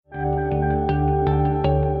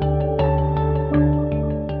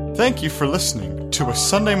Thank you for listening to a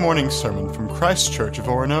Sunday morning sermon from Christ Church of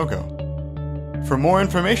Oronogo. For more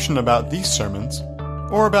information about these sermons,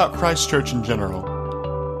 or about Christ Church in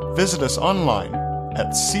general, visit us online at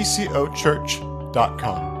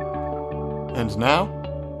ccochurch.com. And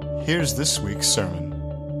now, here's this week's sermon.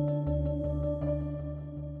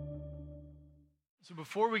 So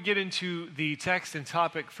before we get into the text and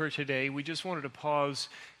topic for today, we just wanted to pause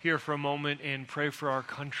here for a moment and pray for our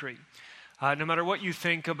country. No matter what you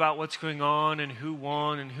think about what's going on and who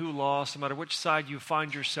won and who lost, no matter which side you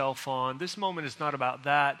find yourself on, this moment is not about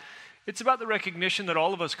that. It's about the recognition that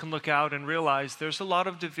all of us can look out and realize there's a lot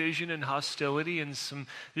of division and hostility and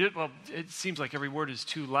it seems like every word is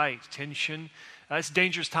too light, tension. It's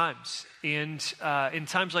dangerous times. And in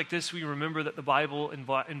times like this, we remember that the Bible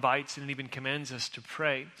invites and even commands us to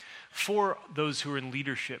pray for those who are in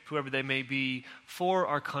leadership, whoever they may be, for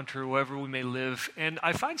our country, wherever we may live. And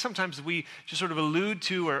I find sometimes we just sort of allude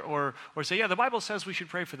to or say, yeah, the Bible says we should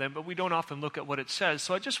pray for them, but we don't often look at what it says.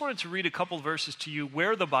 So I just wanted to read a couple verses to you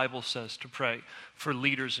where the Bible says to pray for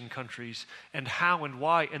leaders in countries and how and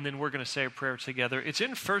why, and then we're going to say a prayer together. It's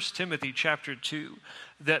in 1 Timothy chapter 2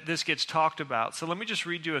 that this gets talked about. So let me just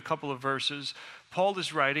read you a couple of verses. Paul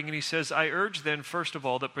is writing, and he says, I urge then, first of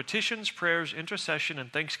all, that petitions, prayers, intercession,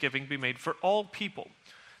 and thanksgiving be made for all people.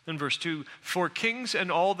 Then verse 2, for kings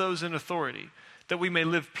and all those in authority, that we may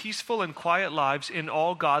live peaceful and quiet lives in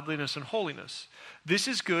all godliness and holiness. This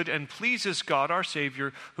is good and pleases God our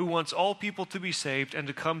Savior, who wants all people to be saved and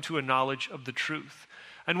to come to a knowledge of the truth.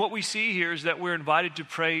 And what we see here is that we're invited to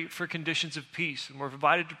pray for conditions of peace, and we're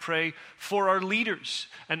invited to pray for our leaders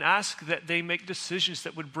and ask that they make decisions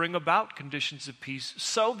that would bring about conditions of peace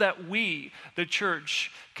so that we, the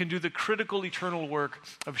church, can do the critical eternal work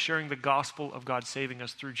of sharing the gospel of God saving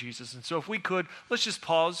us through Jesus. And so if we could, let's just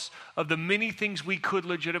pause of the many things we could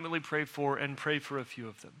legitimately pray for and pray for a few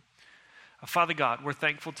of them. Father God, we're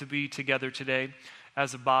thankful to be together today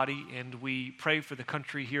as a body, and we pray for the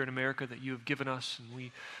country here in America that you have given us, and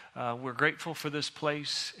we're grateful for this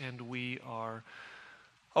place, and we are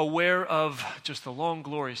aware of just the long,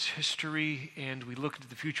 glorious history, and we look into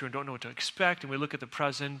the future and don't know what to expect, and we look at the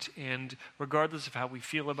present, and regardless of how we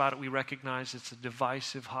feel about it, we recognize it's a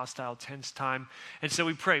divisive, hostile, tense time, and so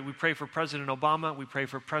we pray for President Obama, we pray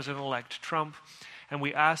for President-elect Trump, and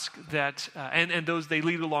we ask that, and those they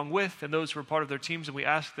lead along with, and those who are part of their teams, and we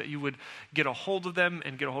ask that you would get a hold of them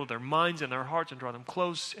and get a hold of their minds and their hearts and draw them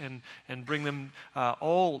close and bring them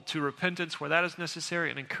all to repentance where that is necessary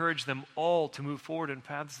and encourage them all to move forward in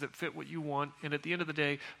paths that fit what you want. And at the end of the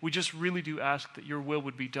day, we just really do ask that your will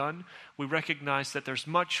would be done. We recognize that there's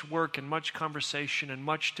much work and much conversation and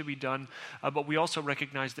much to be done, but we also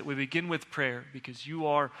recognize that we begin with prayer because you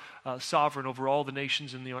are sovereign over all the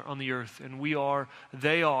nations on the earth, and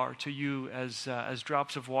they are to you as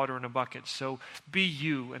drops of water in a bucket. So be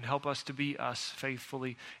you and help us to be us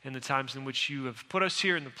faithfully in the times in which you have put us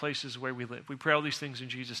here in the places where we live. We pray all these things in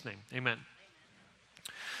Jesus' name. Amen.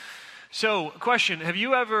 So, question, have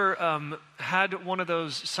you ever had one of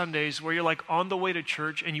those Sundays where you're like on the way to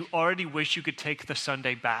church and you already wish you could take the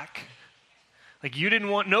Sunday back? Like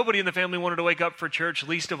nobody in the family wanted to wake up for church,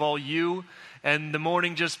 least of all you, and the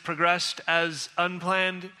morning just progressed as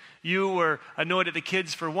unplanned. You were annoyed at the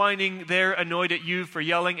kids for whining, they're annoyed at you for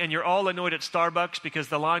yelling, and you're all annoyed at Starbucks because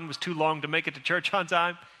the line was too long to make it to church on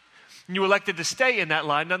time. And you elected to stay in that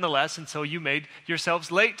line nonetheless, and so you made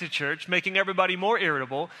yourselves late to church, making everybody more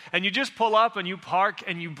irritable, and you just pull up and you park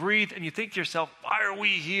and you breathe and you think to yourself, why are we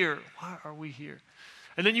here? Why are we here?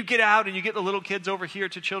 And then you get out and you get the little kids over here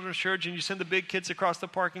to Children's Church and you send the big kids across the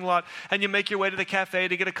parking lot and you make your way to the cafe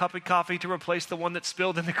to get a cup of coffee to replace the one that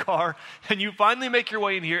spilled in the car. And you finally make your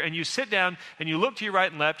way in here and you sit down and you look to your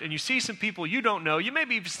right and left and you see some people you don't know. You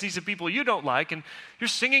maybe see some people you don't like and you're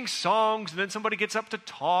singing songs and then somebody gets up to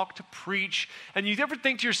talk, to preach. And you ever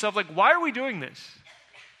think to yourself, like, why are we doing this?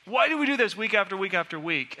 Why do we do this week after week after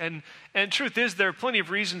week? And truth is, there are plenty of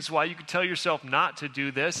reasons why you could tell yourself not to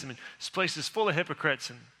do this. I mean, this place is full of hypocrites,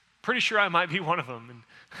 and pretty sure I might be one of them.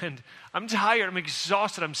 And I'm tired, I'm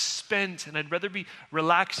exhausted, I'm spent, and I'd rather be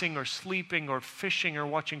relaxing or sleeping or fishing or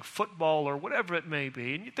watching football or whatever it may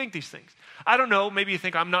be. And you think these things. I don't know, maybe you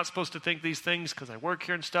think I'm not supposed to think these things because I work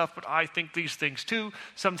here and stuff, but I think these things too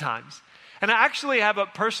sometimes. And I actually have a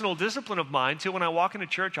personal discipline of mine, too. When I walk into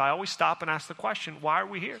church, I always stop and ask the question, why are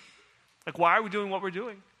we here? Like, why are we doing what we're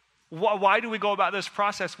doing? Why do we go about this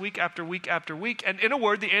process week after week after week? And in a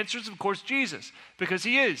word, the answer is, of course, Jesus. Because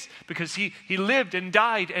he is. Because he lived and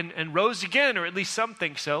died and rose again, or at least some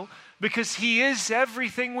think so. Because he is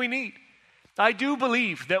everything we need. I do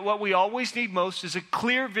believe that what we always need most is a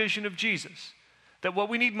clear vision of Jesus. That what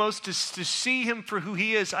we need most is to see him for who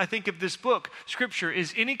he is. I think if this book, Scripture,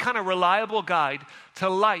 is any kind of reliable guide to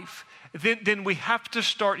life, then we have to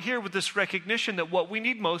start here with this recognition that what we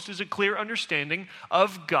need most is a clear understanding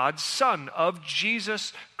of God's Son, of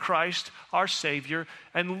Jesus Christ, our Savior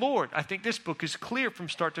and Lord. I think this book is clear from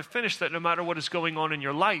start to finish that no matter what is going on in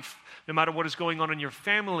your life, no matter what is going on in your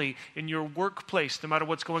family, in your workplace, no matter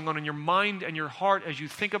what's going on in your mind and your heart as you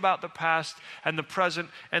think about the past and the present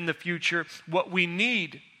and the future, what we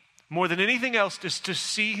need more than anything else is to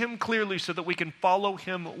see him clearly so that we can follow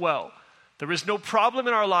him well. There is no problem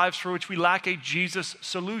in our lives for which we lack a Jesus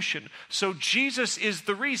solution. So Jesus is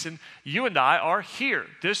the reason you and I are here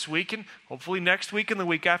this week and hopefully next week and the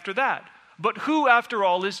week after that. But who, after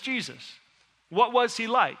all, is Jesus? What was he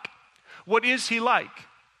like? What is he like?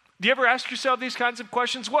 Do you ever ask yourself these kinds of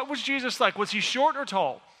questions? What was Jesus like? Was he short or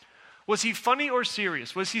tall? Was he funny or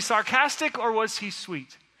serious? Was he sarcastic or was he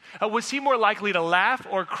sweet? Was he more likely to laugh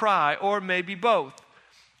or cry or maybe both?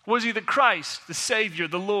 Was he the Christ, the Savior,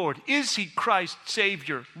 the Lord? Is he Christ,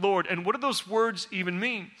 Savior, Lord? And what do those words even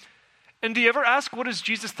mean? And do you ever ask, what does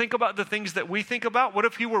Jesus think about the things that we think about? What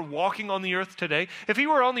if he were walking on the earth today? If he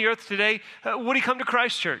were on the earth today, would he come to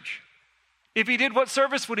Christ Church? If he did, what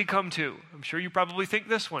service would he come to? I'm sure you probably think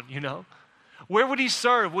this one, you know. Where would he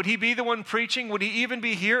serve? Would he be the one preaching? Would he even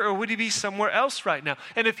be here, or would he be somewhere else right now?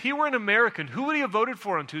 And if he were an American, who would he have voted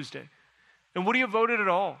for on Tuesday? And would he have voted at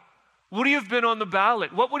all? Would he have been on the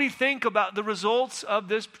ballot? What would he think about the results of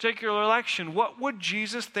this particular election? What would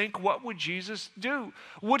Jesus think? What would Jesus do?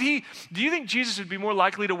 Do you think Jesus would be more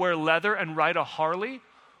likely to wear leather and ride a Harley,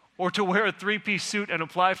 or to wear a three-piece suit and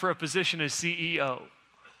apply for a position as CEO?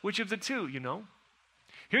 Which of the two, you know?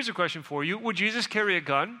 Here's a question for you. Would Jesus carry a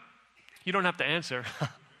gun? You don't have to answer.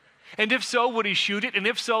 And if so, would he shoot it? And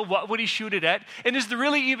if so, what would he shoot it at? And is there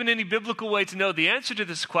really even any biblical way to know the answer to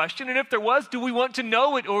this question? And if there was, do we want to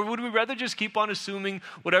know it? Or would we rather just keep on assuming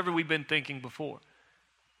whatever we've been thinking before?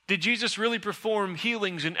 Did Jesus really perform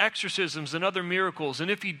healings and exorcisms and other miracles? And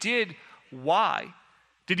if he did, why?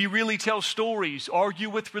 Did he really tell stories, argue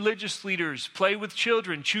with religious leaders, play with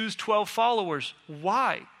children, choose 12 followers?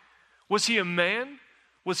 Why? Was he a man?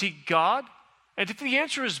 Was he God? And if the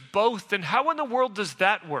answer is both, then how in the world does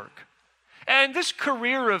that work? And this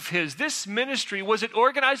career of his, this ministry, was it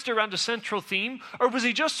organized around a central theme? Or was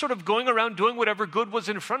he just sort of going around doing whatever good was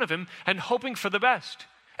in front of him and hoping for the best?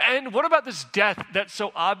 And what about this death that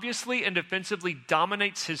so obviously and defensively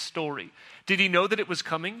dominates his story? Did he know that it was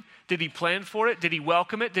coming? Did he plan for it? Did he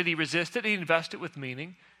welcome it? Did he resist it? Did he invest it with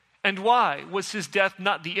meaning? And why was his death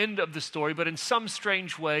not the end of the story, but in some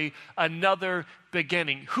strange way, another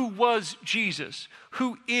beginning? Who was Jesus?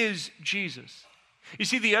 Who is Jesus? You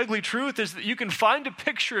see, the ugly truth is that you can find a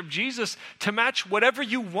picture of Jesus to match whatever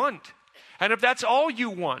you want. And if that's all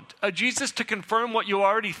you want, a Jesus to confirm what you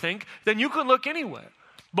already think, then you can look anywhere.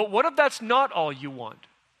 But what if that's not all you want?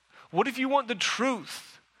 What if you want the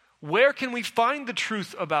truth? Where can we find the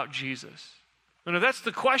truth about Jesus? And if that's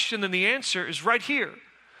the question, then the answer is right here.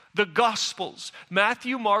 The Gospels,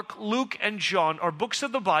 Matthew, Mark, Luke, and John, are books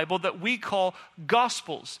of the Bible that we call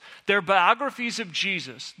Gospels. They're biographies of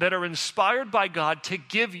Jesus that are inspired by God to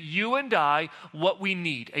give you and I what we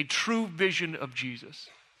need, a true vision of Jesus.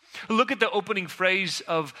 Look at the opening phrase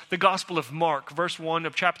of the Gospel of Mark, verse 1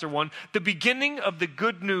 of chapter 1, the beginning of the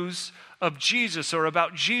good news of Jesus, or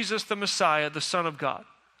about Jesus the Messiah, the Son of God.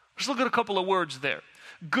 Let's look at a couple of words there.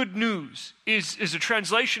 Good news is a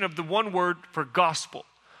translation of the one word for gospel.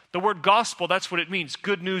 The word gospel, that's what it means,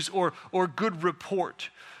 good news or good report.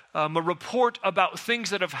 A report about things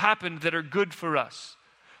that have happened that are good for us.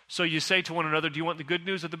 So you say to one another, do you want the good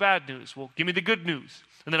news or the bad news? Well, give me the good news.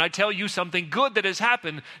 And then I tell you something good that has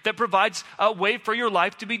happened that provides a way for your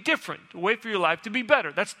life to be different, a way for your life to be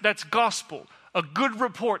better. That's gospel, a good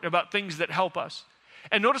report about things that help us.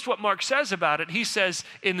 And notice what Mark says about it. He says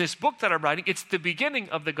in this book that I'm writing, it's the beginning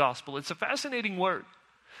of the gospel. It's a fascinating word.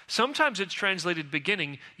 Sometimes it's translated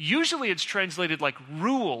beginning. Usually it's translated like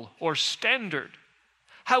rule or standard.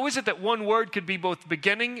 How is it that one word could be both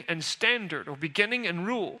beginning and standard, or beginning and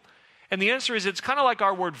rule? And the answer is it's kind of like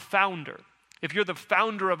our word founder. If you're the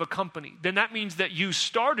founder of a company, then that means that you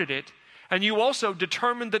started it and you also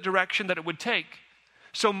determined the direction that it would take.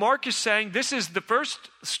 So Mark is saying this is the first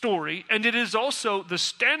story and it is also the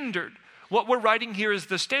standard. What we're writing here is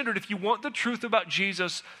the standard. If you want the truth about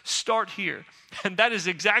Jesus, start here. And that is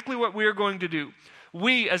exactly what we are going to do.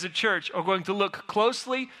 We as a church are going to look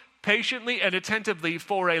closely, patiently, and attentively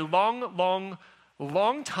for a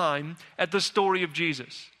long time at the story of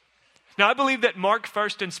Jesus. Now, I believe that God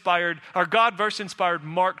first inspired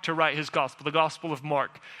Mark to write his gospel, the Gospel of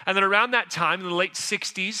Mark. And then around that time, in the late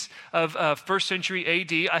 60s of first century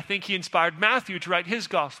AD, I think he inspired Matthew to write his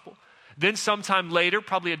gospel. Then sometime later,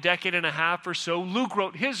 probably a decade and a half or so, Luke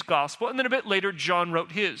wrote his gospel, and then a bit later, John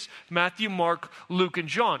wrote his. Matthew, Mark, Luke, and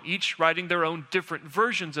John, each writing their own different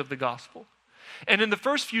versions of the gospel. And in the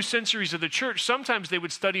first few centuries of the church, sometimes they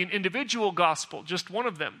would study an individual gospel, just one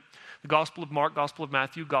of them. The Gospel of Mark, Gospel of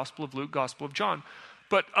Matthew, Gospel of Luke, Gospel of John.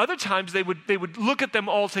 But other times they would look at them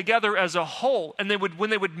all together as a whole, and when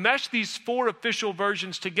they would mesh these four official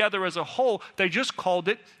versions together as a whole, they just called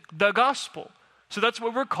it the gospel. So that's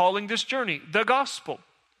what we're calling this journey, the gospel.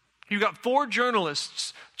 You've got four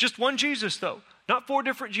journalists, just one Jesus though. Not four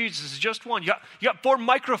different Jesuses, just one. You got four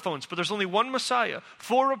microphones, but there's only one Messiah.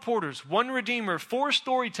 Four reporters, one Redeemer, four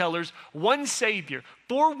storytellers, one Savior.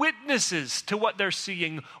 Four witnesses to what they're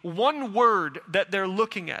seeing, one word that they're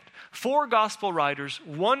looking at. Four gospel writers,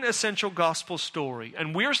 one essential gospel story.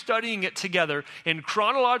 And we're studying it together in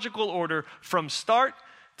chronological order from start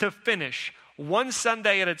to finish, one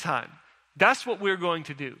Sunday at a time. That's what we're going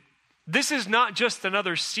to do. This is not just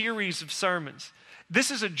another series of sermons. This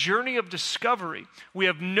is a journey of discovery. We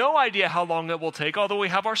have no idea how long it will take, although we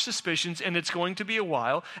have our suspicions, and it's going to be a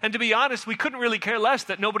while. And to be honest, we couldn't really care less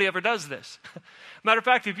that nobody ever does this. Matter of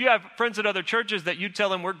fact, if you have friends at other churches that you tell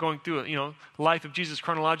them we're going through life of Jesus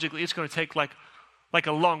chronologically, it's going to take like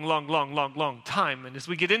a long time. And as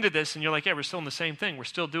we get into this, and you're like, yeah, we're still in the same thing. We're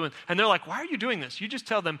still doing, and they're like, why are you doing this? You just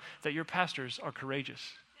tell them that your pastors are courageous.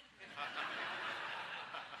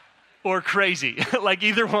 Or crazy. Like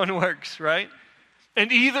either one works, right? And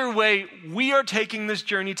either way, we are taking this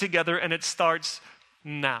journey together, and it starts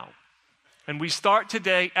now. And we start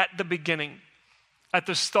today at the beginning, at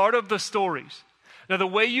the start of the stories. Now, the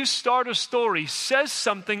way you start a story says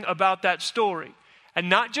something about that story, and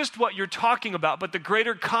not just what you're talking about, but the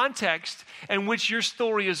greater context in which your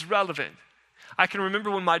story is relevant. I can remember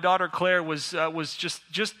when my daughter Claire was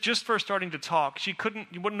just first starting to talk. She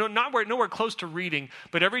nowhere close to reading,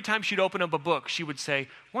 but every time she'd open up a book, she would say,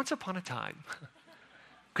 "Once upon a time."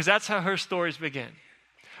 Because that's how her stories begin.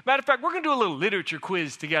 Matter of fact, we're going to do a little literature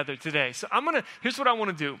quiz together today. So here's what I want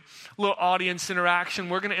to do. A little audience interaction.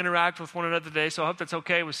 We're going to interact with one another today, so I hope that's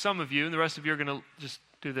okay with some of you, and the rest of you are going to just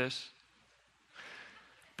do this.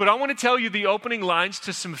 But I want to tell you the opening lines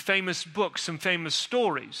to some famous books, some famous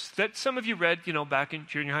stories that some of you read, back in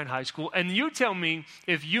junior high and high school, and you tell me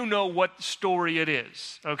if you know what story it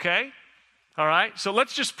is, okay? All right? So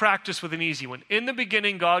let's just practice with an easy one. In the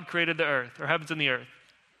beginning, God created the earth, or heavens and the earth.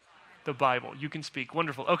 The Bible. You can speak.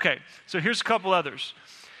 Wonderful. Okay, so here's a couple others.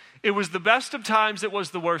 It was the best of times, it was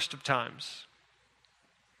the worst of times.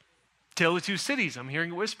 Tale of Two Cities. I'm hearing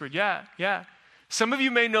it whispered. Yeah. Some of you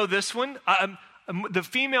may know this one. The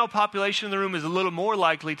female population in the room is a little more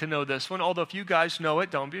likely to know this one, although if you guys know it,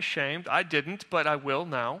 don't be ashamed. I didn't, but I will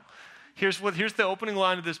now. Here's the opening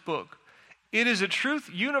line of this book. It is a truth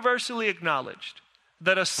universally acknowledged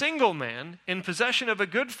that a single man in possession of a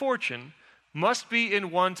good fortune must be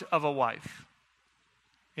in want of a wife.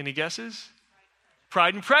 Any guesses?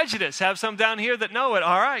 Pride and Prejudice. Have some down here that know it.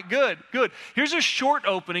 All right, good. Here's a short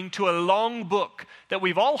opening to a long book that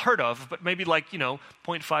we've all heard of, but maybe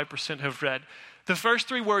 0.5% have read. The first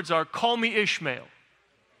three words are, call me Ishmael.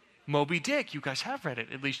 Moby Dick. You guys have read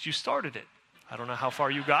it. At least you started it. I don't know how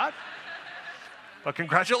far you got, but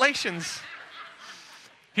congratulations.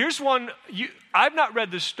 Here's one, I've not read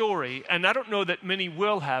the story, and I don't know that many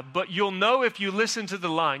will have, but you'll know if you listen to the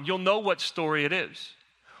line, you'll know what story it is.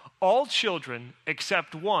 All children,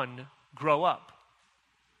 except one, grow up.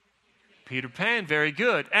 Peter Pan, very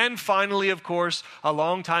good. And finally, of course, a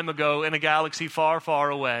long time ago in a galaxy far, far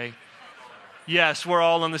away. Yes, we're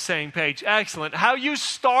all on the same page. Excellent. How you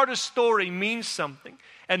start a story means something.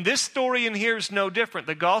 And this story in here is no different.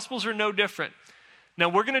 The Gospels are no different. Now,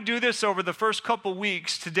 we're going to do this over the first couple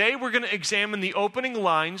weeks. Today, we're going to examine the opening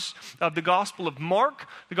lines of the Gospel of Mark,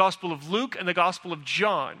 the Gospel of Luke, and the Gospel of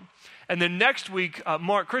John. And then next week,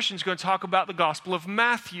 Mark Christian's going to talk about the Gospel of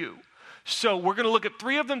Matthew. So we're going to look at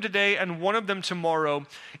three of them today and one of them tomorrow.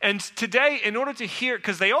 And today, in order to hear,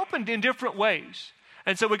 because they opened in different ways,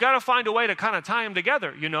 and so we got to find a way to kind of tie them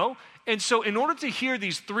together, And so in order to hear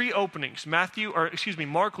these three openings,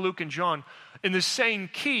 Mark, Luke, and John, in the same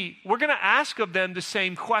key, we're going to ask of them the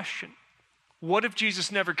same question. What if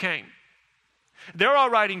Jesus never came? They're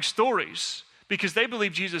all writing stories because they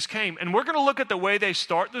believe Jesus came. And we're going to look at the way they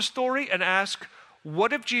start the story and ask,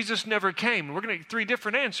 what if Jesus never came? And we're going to get three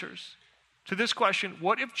different answers to this question.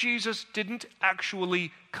 What if Jesus didn't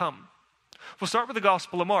actually come? We'll start with the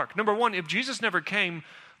Gospel of Mark. Number one, if Jesus never came,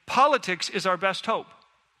 politics is our best hope.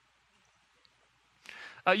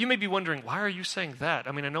 You may be wondering, why are you saying that?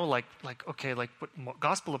 I mean, I know what,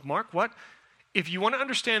 Gospel of Mark, what? If you want to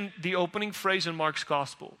understand the opening phrase in Mark's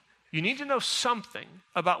Gospel, you need to know something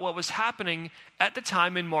about what was happening at the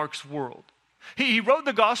time in Mark's world. He wrote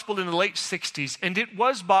the Gospel in the late 60s, and it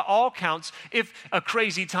was by all counts, a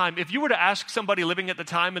crazy time. If you were to ask somebody living at the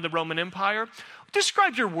time in the Roman Empire,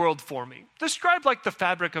 describe your world for me. Describe like the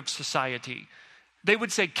fabric of society. They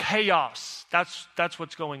would say chaos. That's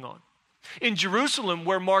what's going on. In Jerusalem,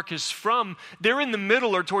 where Mark is from, they're in the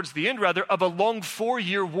middle, or towards the end rather, of a long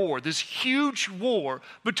 4-year war. This huge war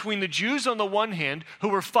between the Jews on the one hand, who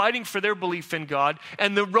were fighting for their belief in God,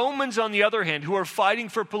 and the Romans on the other hand, who are fighting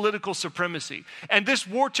for political supremacy. And this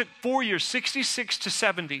war took 4 years, 66 to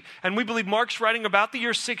 70. And we believe Mark's writing about the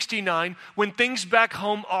year 69, when things back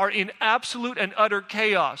home are in absolute and utter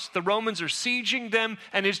chaos. The Romans are sieging them,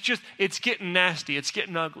 and it's getting nasty, it's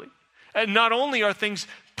getting ugly. And not only are things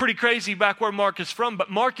pretty crazy back where Mark is from, but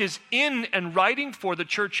Mark is in and writing for the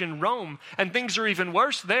church in Rome, and things are even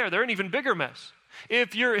worse there. They're an even bigger mess.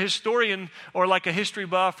 If you're a historian or like a history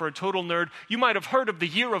buff or a total nerd, you might have heard of the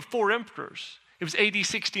year of 4 emperors. It was AD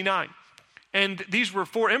 69. And these were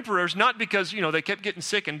 4 emperors, not because, they kept getting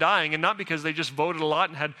sick and dying, and not because they just voted a lot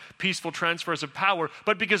and had peaceful transfers of power,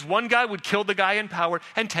 but because one guy would kill the guy in power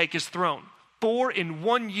and take his throne. 4 in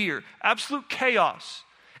 1 year. Absolute chaos.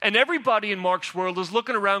 And everybody in Mark's world is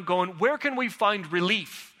looking around going, where can we find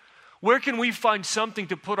relief? Where can we find something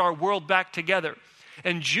to put our world back together?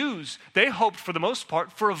 And Jews, they hoped for the most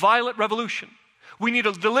part for a violent revolution. We need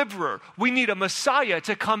a deliverer. We need a Messiah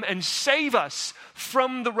to come and save us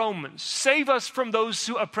from the Romans, save us from those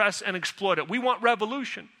who oppress and exploit it. We want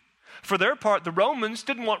revolution. For their part, the Romans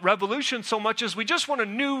didn't want revolution so much as we just want a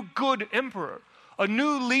new good emperor, a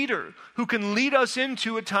new leader who can lead us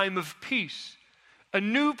into a time of peace. A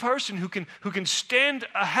new person who can stand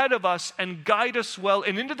ahead of us and guide us well.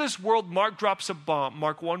 And into this world, Mark drops a bomb,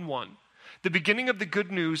 Mark 1:1. The beginning of the good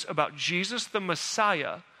news about Jesus the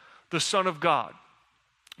Messiah, the Son of God.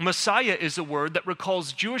 Messiah is a word that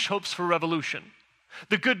recalls Jewish hopes for revolution.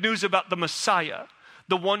 The good news about the Messiah,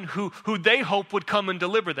 the one who they hope would come and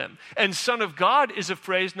deliver them. And Son of God is a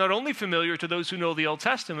phrase not only familiar to those who know the Old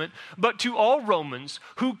Testament, but to all Romans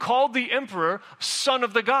who called the emperor Son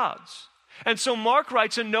of the Gods. And so Mark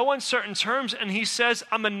writes in no uncertain terms, and he says,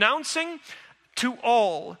 I'm announcing to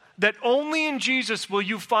all that only in Jesus will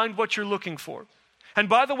you find what you're looking for. And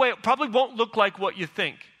by the way, it probably won't look like what you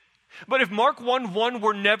think. But if Mark 1:1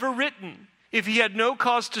 were never written, if he had no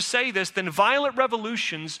cause to say this, then violent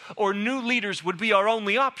revolutions or new leaders would be our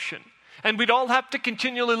only option. And we'd all have to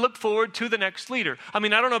continually look forward to the next leader. I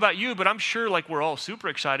mean, I don't know about you, but I'm sure we're all super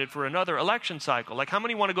excited for another election cycle. How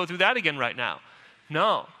many want to go through that again right now?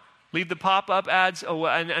 No. Leave the pop-up ads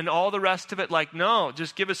and all the rest of it. No,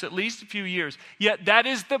 just give us at least a few years. Yet that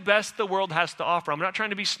is the best the world has to offer. I'm not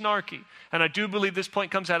trying to be snarky, and I do believe this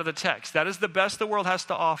point comes out of the text. That is the best the world has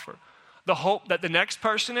to offer. The hope that the next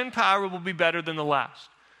person in power will be better than the last.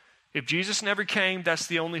 If Jesus never came, that's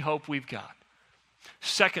the only hope we've got.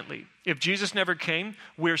 Secondly, if Jesus never came,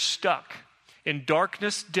 we're stuck in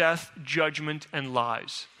darkness, death, judgment, and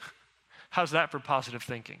lies. How's that for positive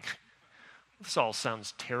thinking? This all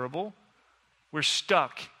sounds terrible. We're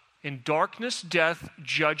stuck in darkness, death,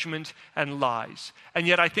 judgment, and lies. And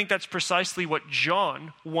yet I think that's precisely what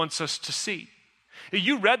John wants us to see.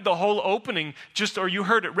 You read the whole opening, or you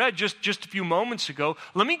heard it read just a few moments ago.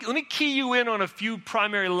 Let me key you in on a few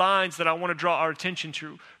primary lines that I want to draw our attention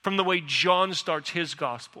to from the way John starts his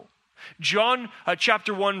gospel. John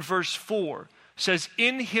chapter 1 verse 4 says,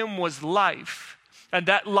 in him was life, and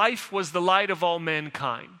that life was the light of all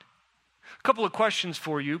mankind. A couple of questions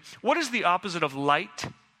for you. What is the opposite of light?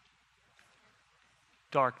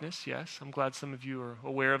 Darkness, yes. I'm glad some of you are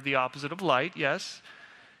aware of the opposite of light, yes.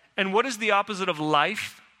 And what is the opposite of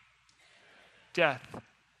life? Death.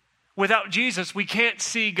 Without Jesus, we can't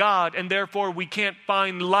see God, and therefore we can't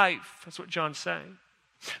find life. That's what John's saying.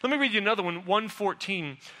 Let me read you another one,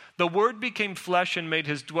 1:14. The Word became flesh and made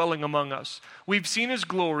his dwelling among us. We've seen his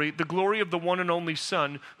glory, the glory of the one and only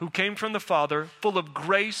Son, who came from the Father, full of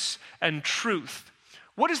grace and truth.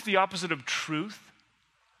 What is the opposite of truth?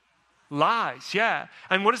 Lies, yeah.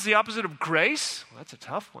 And what is the opposite of grace? Well, that's a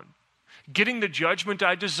tough one. Getting the judgment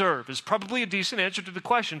I deserve is probably a decent answer to the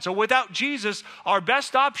question. So without Jesus, our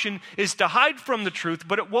best option is to hide from the truth,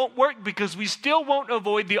 but it won't work because we still won't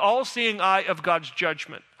avoid the all-seeing eye of God's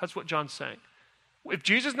judgment. That's what John's saying. If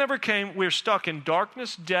Jesus never came, we're stuck in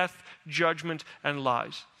darkness, death, judgment, and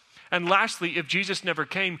lies. And lastly, if Jesus never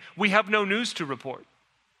came, we have no news to report.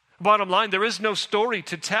 Bottom line, there is no story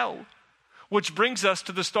to tell, which brings us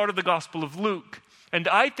to the start of the Gospel of Luke. And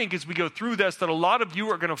I think as we go through this that a lot of you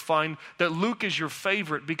are going to find that Luke is your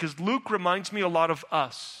favorite because Luke reminds me a lot of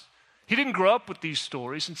us. He didn't grow up with these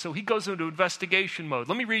stories, and so he goes into investigation mode.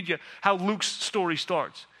 Let me read you how Luke's story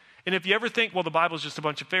starts. And if you ever think, well, the Bible's just a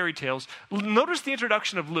bunch of fairy tales, notice the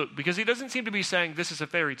introduction of Luke, because he doesn't seem to be saying this is a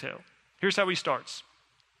fairy tale. Here's how he starts.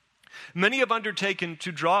 Many have undertaken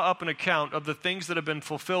to draw up an account of the things that have been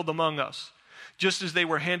fulfilled among us, just as they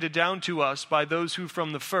were handed down to us by those who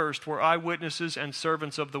from the first were eyewitnesses and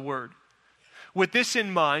servants of the word. With this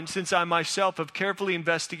in mind, since I myself have carefully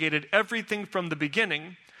investigated everything from the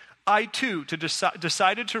beginning, I too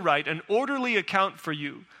decided to write an orderly account for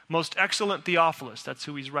you, most excellent Theophilus, that's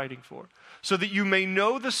who he's writing for, so that you may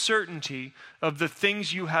know the certainty of the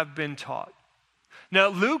things you have been taught. Now,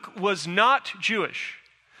 Luke was not Jewish.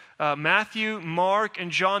 Matthew, Mark,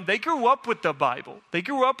 and John, they grew up with the Bible. They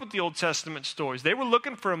grew up with the Old Testament stories. They were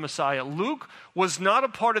looking for a Messiah. Luke was not a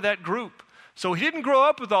part of that group. So he didn't grow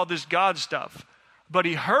up with all this God stuff, but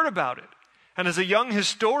he heard about it. And as a young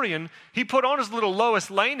historian, he put on his little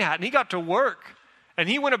Lois Lane hat and he got to work. And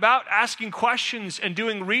he went about asking questions and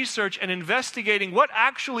doing research and investigating what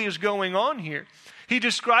actually is going on here. He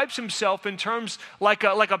describes himself in terms like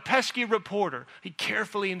a pesky reporter. He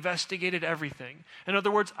carefully investigated everything. In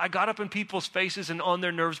other words, I got up in people's faces and on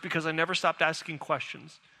their nerves because I never stopped asking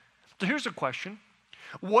questions. So here's a question.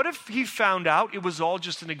 What if he found out it was all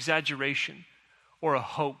just an exaggeration or a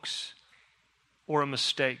hoax or a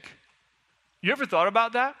mistake? You ever thought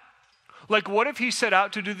about that? Like, what if he set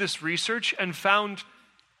out to do this research and found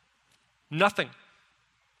nothing?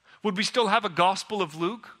 Would we still have a Gospel of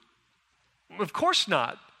Luke? Of course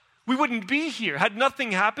not. We wouldn't be here. Had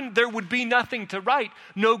nothing happened, there would be nothing to write,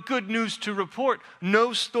 no good news to report,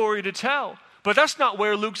 no story to tell. But that's not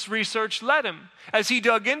where Luke's research led him. As he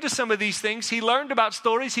dug into some of these things, he learned about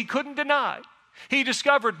stories he couldn't deny. He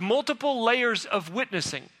discovered multiple layers of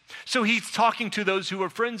witnessing. So he's talking to those who are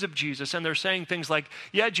friends of Jesus, and they're saying things like,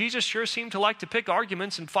 yeah, Jesus sure seemed to like to pick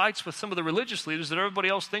arguments and fights with some of the religious leaders that everybody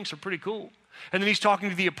else thinks are pretty cool. And then he's talking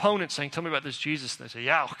to the opponent saying, tell me about this Jesus. And they say,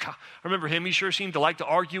 yeah, I remember him. He sure seemed to like to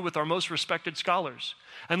argue with our most respected scholars.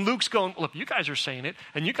 And Luke's going, look, you guys are saying it,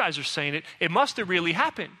 and you guys are saying it. It must have really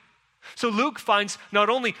happened. So Luke finds not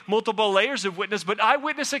only multiple layers of witness, but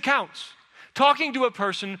eyewitness accounts. Talking to a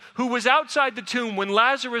person who was outside the tomb when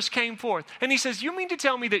Lazarus came forth. And he says, you mean to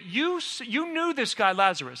tell me that you knew this guy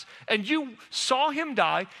Lazarus, and you saw him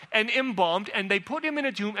die and embalmed, and they put him in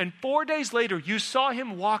a tomb, and 4 days later you saw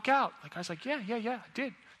him walk out? The guy's like, yeah, I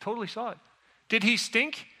did. Totally saw it. Did he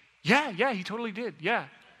stink? Yeah, he totally did. Yeah.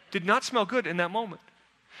 Did not smell good in that moment.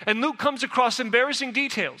 And Luke comes across embarrassing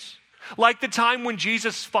details. Like the time when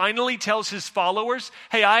Jesus finally tells his followers,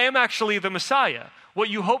 hey, I am actually the Messiah. What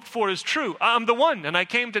you hoped for is true. I'm the one, and I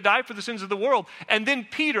came to die for the sins of the world. And then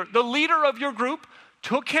Peter, the leader of your group,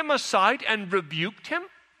 took him aside and rebuked him?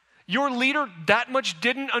 Your leader that much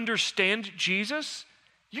didn't understand Jesus?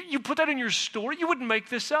 You put that in your story? You wouldn't make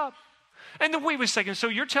this up. And then wait a second, so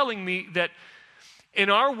you're telling me that in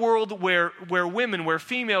our world where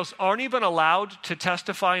females aren't even allowed to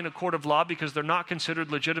testify in a court of law because they're not considered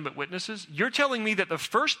legitimate witnesses, you're telling me that the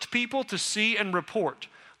first people to see and report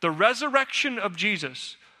the resurrection of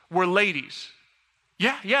Jesus were ladies?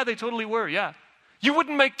 Yeah, they totally were, yeah. You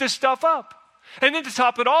wouldn't make this stuff up. And then to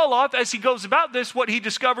top it all off, as he goes about this, what he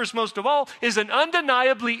discovers most of all is an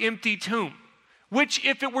undeniably empty tomb, which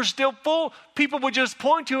if it were still full, people would just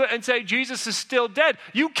point to it and say, Jesus is still dead.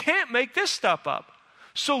 You can't make this stuff up.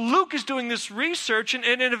 So Luke is doing this research, and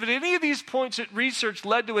if at any of these points that research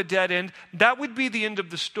led to a dead end, that would be the end of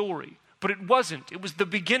the story. But it wasn't. It was the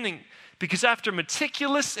beginning. Because after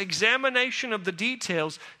meticulous examination of the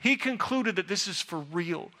details, he concluded that this is for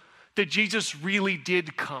real, that Jesus really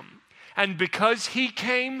did come. And because he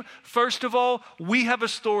came, first of all, we have a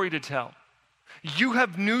story to tell. You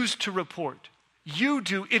have news to report. You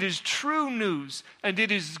do. It is true news, and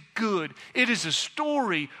it is good. It is a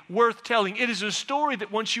story worth telling. It is a story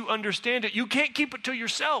that once you understand it, you can't keep it to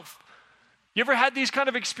yourself. You ever had these kind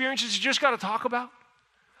of experiences you just got to talk about?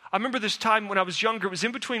 I remember this time when I was younger. It was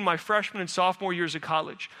in between my freshman and sophomore years of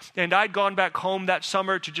college. And I'd gone back home that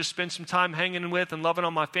summer to just spend some time hanging with and loving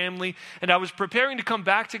on my family. And I was preparing to come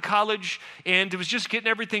back to college, and it was just getting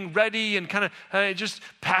everything ready and kind of just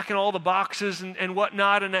packing all the boxes and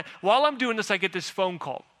whatnot. And while I'm doing this, I get this phone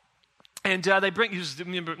call. And they bring,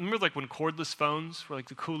 remember like when cordless phones were like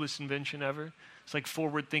the coolest invention ever? It's like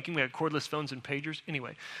forward thinking. We had cordless phones and pagers.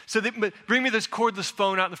 Anyway, so they bring me this cordless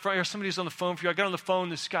phone out in the front. Or somebody's on the phone for you. I got on the phone.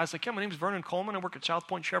 This guy's like, yeah, my name's Vernon Coleman. I work at South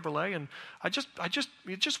Point Chevrolet. And I just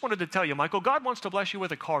wanted to tell you, Michael, God wants to bless you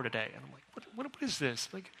with a car today. And I'm like, what is this?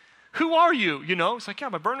 Like, Who are you? You know, it's like, yeah,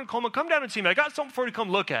 I'm Vernon Coleman. Come down and see me. I got something for you to come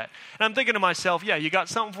look at. And I'm thinking to myself, yeah, you got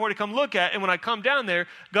something for me to come look at. And when I come down there,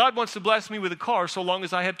 God wants to bless me with a car so long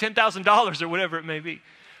as I have $10,000 or whatever it may be.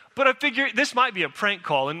 But I figure this might be a prank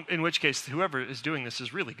call, in which case whoever is doing this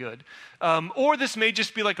is really good. Or this may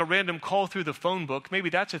just be like a random call through the phone book. Maybe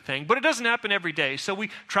that's a thing. But it doesn't happen every day. So we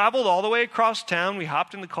traveled all the way across town. We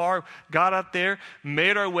hopped in the car, got out there,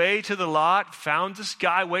 made our way to the lot, found this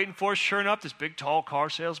guy waiting for us. Sure enough, this big, tall car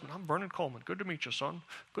salesman. I'm Vernon Coleman. Good to meet you, son.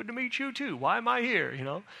 Good to meet you, too. Why am I here, you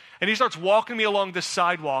know? And he starts walking me along the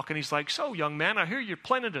sidewalk. And he's like, so, young man, I hear you're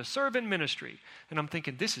planning to serve in ministry. And I'm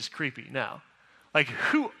thinking, this is creepy now. Like,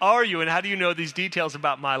 who are you and how do you know these details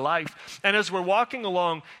about my life? And as we're walking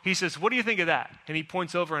along, he says, what do you think of that? And he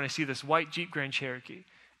points over and I see this white Jeep Grand Cherokee.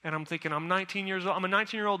 And I'm thinking, I'm 19 years old. I'm a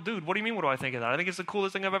 19-year-old dude. What do you mean, what do I think of that? I think it's the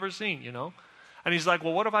coolest thing I've ever seen, you know? And he's like,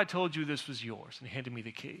 well, what if I told you this was yours? And he handed me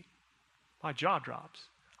the key. My jaw drops.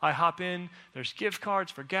 I hop in. There's gift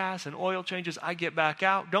cards for gas and oil changes. I get back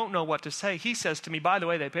out. Don't know what to say. He says to me, by the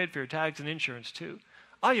way, they paid for your tags and insurance too.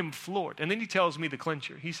 I am floored. And then he tells me the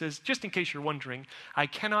clincher. He says, just in case you're wondering, I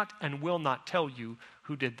cannot and will not tell you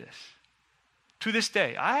who did this. To this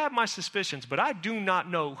day, I have my suspicions, but I do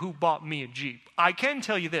not know who bought me a Jeep. I can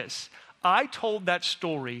tell you this. I told that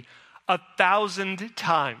story 1,000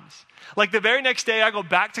 times. Like the very next day, I go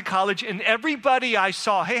back to college and everybody I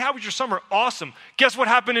saw, hey, how was your summer? Awesome. Guess what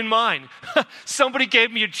happened in mine? Somebody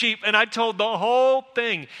gave me a Jeep and I told the whole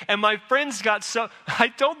thing. And my friends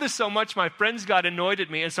I told this so much, my friends got annoyed at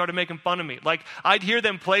me and started making fun of me. Like I'd hear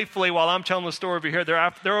them playfully while I'm telling the story over here.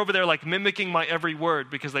 They're over there like mimicking my every word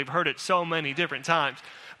because they've heard it so many different times.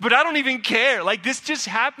 But I don't even care. Like this just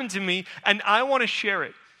happened to me and I want to share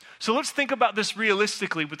it. So let's think about this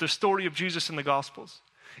realistically with the story of Jesus in the Gospels.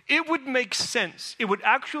 It would make sense. It would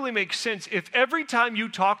actually make sense if every time you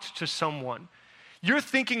talked to someone, you're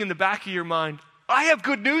thinking in the back of your mind, I have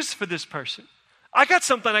good news for this person. I got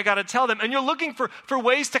something I got to tell them. And you're looking for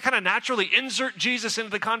ways to kind of naturally insert Jesus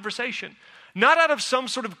into the conversation. Not out of some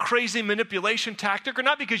sort of crazy manipulation tactic, or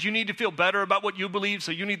not because you need to feel better about what you believe,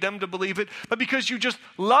 so you need them to believe it, but because you just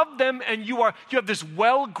love them and you have this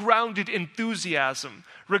well-grounded enthusiasm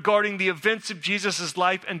regarding the events of Jesus'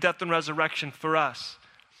 life and death and resurrection for us.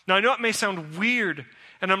 Now, I know it may sound weird,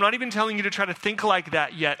 and I'm not even telling you to try to think like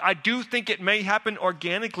that yet. I do think it may happen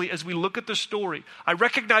organically as we look at the story. I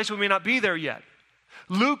recognize we may not be there yet.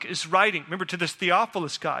 Luke is writing, remember, to this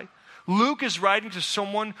Theophilus guy. Luke is writing to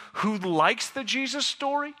someone who likes the Jesus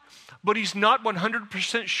story, but he's not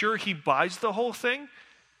 100% sure he buys the whole thing.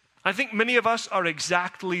 I think many of us are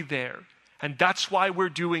exactly there. And that's why we're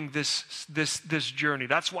doing this journey.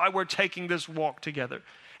 That's why we're taking this walk together.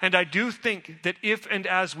 And I do think that if and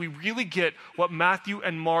as we really get what Matthew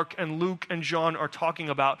and Mark and Luke and John are talking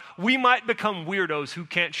about, we might become weirdos who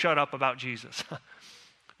can't shut up about Jesus.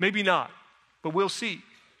 Maybe not, but we'll see.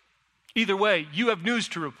 Either way, you have news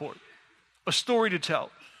to report, a story to tell.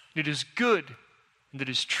 It is good and it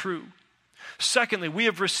is true. Secondly, we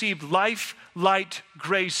have received life, light,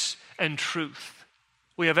 grace, and truth.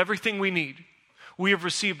 We have everything we need. We have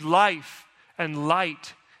received life and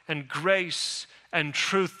light and grace and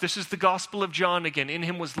truth. This is the Gospel of John again. In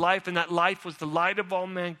him was life, and that life was the light of all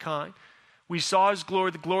mankind. We saw his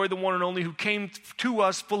glory, the glory of the one and only who came to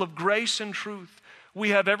us full of grace and truth. We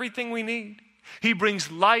have everything we need. He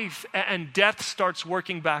brings life, and death starts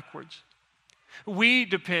working backwards. We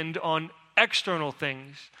depend on external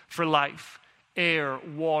things for life: air,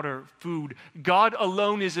 water, food. God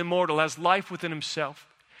alone is immortal, has life within himself,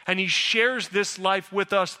 and he shares this life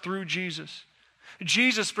with us through Jesus.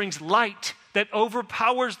 Jesus brings light that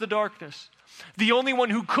overpowers the darkness. The only one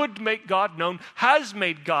who could make God known has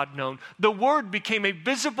made God known. The Word became a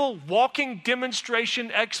visible, walking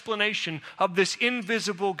demonstration, explanation of this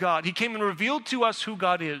invisible God. He came and revealed to us who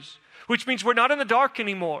God is, which means we're not in the dark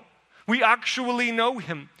anymore. We actually know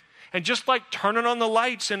him. And just like turning on the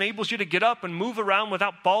lights enables you to get up and move around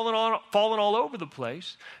without falling all over the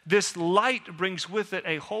place, this light brings with it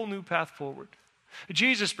a whole new path forward.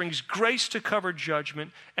 Jesus brings grace to cover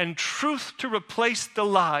judgment and truth to replace the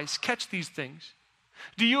lies. Catch these things.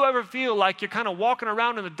 Do you ever feel like you're kind of walking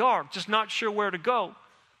around in the dark, just not sure where to go?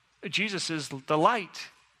 Jesus is the light.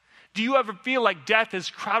 Do you ever feel like death is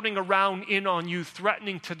crowding around in on you,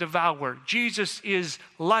 threatening to devour? Jesus is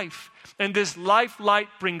life. And this life light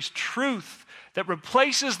brings truth that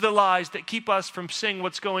replaces the lies that keep us from seeing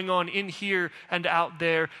what's going on in here and out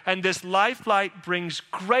there. And this life light brings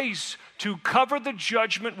grace to cover the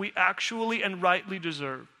judgment we actually and rightly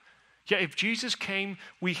deserve. Yeah, if Jesus came,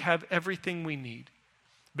 we have everything we need.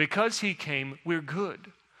 Because he came, we're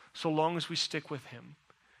good, so long as we stick with him.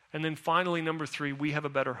 And then finally, number 3, we have a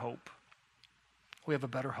better hope. We have a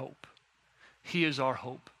better hope. He is our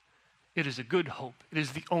hope. It is a good hope. It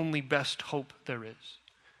is the only best hope there is.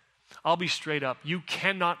 I'll be straight up. You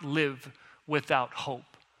cannot live without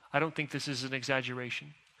hope. I don't think this is an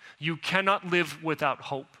exaggeration. You cannot live without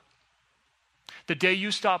hope. The day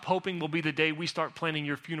you stop hoping will be the day we start planning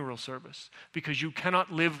your funeral service, because you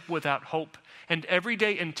cannot live without hope. And every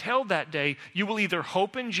day until that day, you will either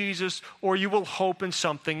hope in Jesus or you will hope in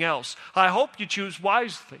something else. I hope you choose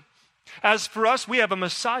wisely. As for us, we have a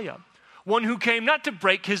Messiah, one who came not to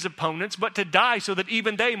break his opponents, but to die so that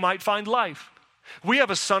even they might find life. We have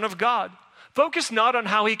a Son of God. Focus not on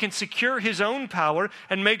how he can secure his own power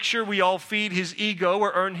and make sure we all feed his ego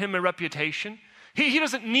or earn him a reputation. He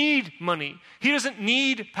doesn't need money. He doesn't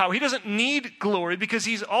need power. He doesn't need glory, because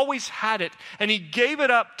he's always had it. And he gave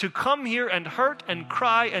it up to come here and hurt and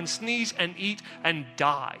cry and sneeze and eat and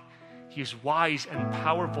die. He is wise and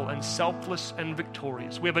powerful and selfless and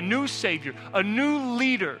victorious. We have a new Savior, a new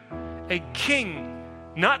leader, a king.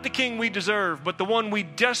 Not the king we deserve, but the one we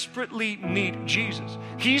desperately need, Jesus.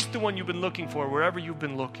 He's the one you've been looking for wherever you've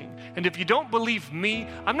been looking. And if you don't believe me,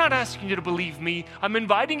 I'm not asking you to believe me. I'm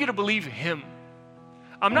inviting you to believe him.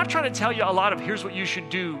 I'm not trying to tell you a lot of here's what you should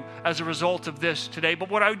do as a result of this today,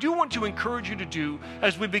 but what I do want to encourage you to do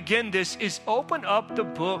as we begin this is open up the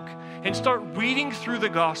book and start reading through the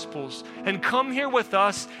Gospels and come here with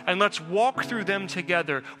us and let's walk through them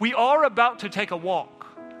together. We are about to take a walk,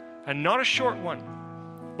 and not a short one.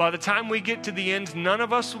 By the time we get to the end, none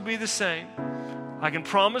of us will be the same. I can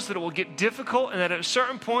promise that it will get difficult and that at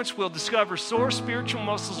certain points we'll discover sore spiritual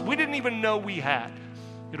muscles we didn't even know we had.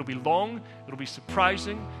 It'll be long, it'll be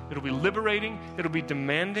surprising, it'll be liberating, it'll be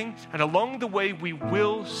demanding, and along the way we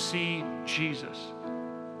will see Jesus.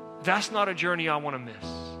 That's not a journey I want to miss.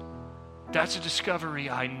 That's a discovery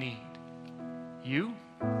I need. You?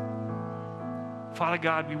 Father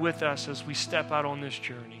God, be with us as we step out on this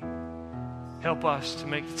journey. Help us to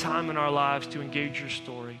make the time in our lives to engage your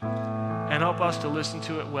story, and help us to listen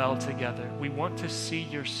to it well together. We want to see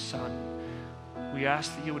your Son. We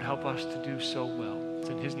ask that you would help us to do so well. It's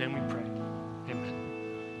in his name we pray. Amen.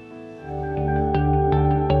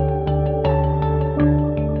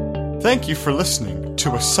 Thank you for listening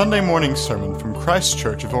to a Sunday morning sermon from Christ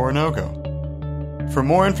Church of Oronogo. For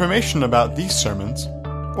more information about these sermons,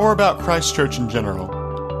 or about Christ Church in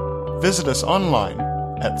general, visit us online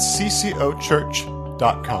at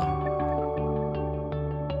ccochurch.com.